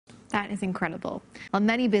That is incredible. Well,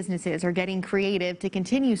 many businesses are getting creative to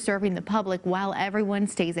continue serving the public while everyone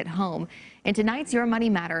stays at home. In tonight's Your Money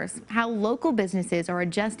Matters, how local businesses are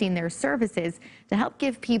adjusting their services to help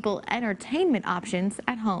give people entertainment options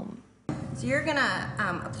at home. So you're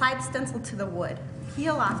gonna apply the stencil to the wood,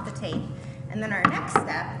 peel off the tape, and then our next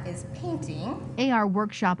step is painting. AR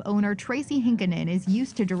Workshop owner Tracy Hinkinen is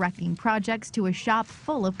used to directing projects to a shop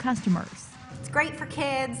full of customers. It's great for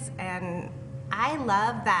kids, and I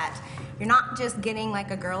love that you're not just getting like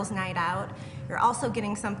a girls' night out, you're also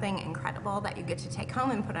getting something incredible that you get to take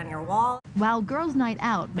home and put on your wall. While Girls' Night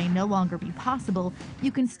Out may no longer be possible, you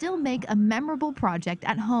can still make a memorable project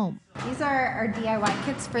at home. These are our DIY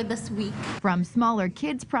kits for this week. From smaller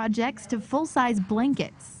kids projects to full-size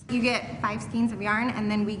blankets. You get 5 skeins of yarn, and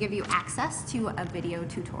then we give you access to a video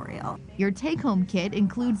tutorial. Your take-home kit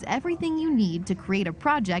includes everything you need to create a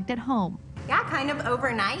project at home. Yeah, kind of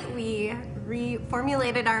overnight, we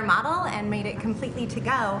reformulated our model and made it completely to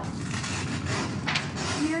go.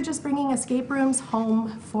 We are just bringing escape rooms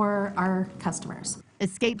home for our customers.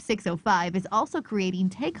 Escape 605 is also creating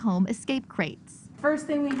take-home escape crates. First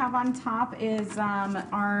thing we have on top is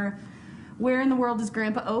our Where in the World is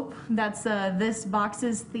Grandpa Ope? That's this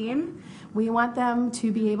box's theme. We want them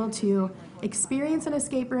to be able to experience an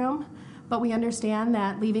escape room, but we understand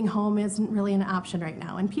that leaving home isn't really an option right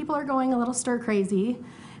now. And people are going a little stir crazy,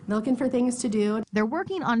 looking for things to do. They're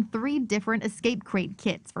working on 3 different escape crate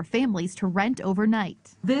kits for families to rent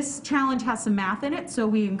overnight. This challenge has some math in it, so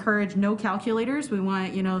we encourage no calculators. We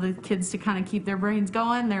want, the kids to kind of keep their brains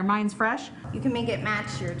going, their minds fresh. You can make it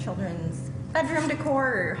match your children's bedroom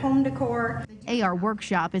decor or home decor. AR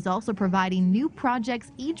Workshop is also providing new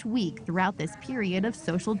projects each week throughout this period of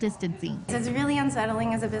social distancing. It's really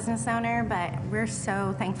unsettling as a business owner, but we're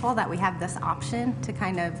so thankful that we have this option to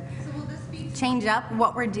kind of change up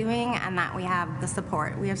what we're doing and that we have the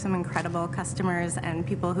support. We have some incredible customers and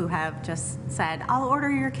people who have just said, I'll order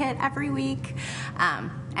your kit every week.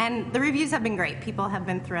 And the reviews have been great. People have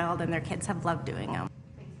been thrilled and their kids have loved doing them.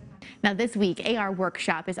 Now this week, AR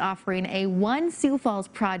Workshop is offering a One Sioux Falls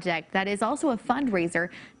project that is also a fundraiser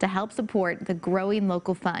to help support the growing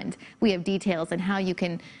local fund. We have details on how you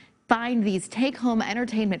can find these take-home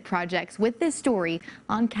entertainment projects with this story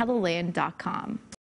on KELOLAND.com.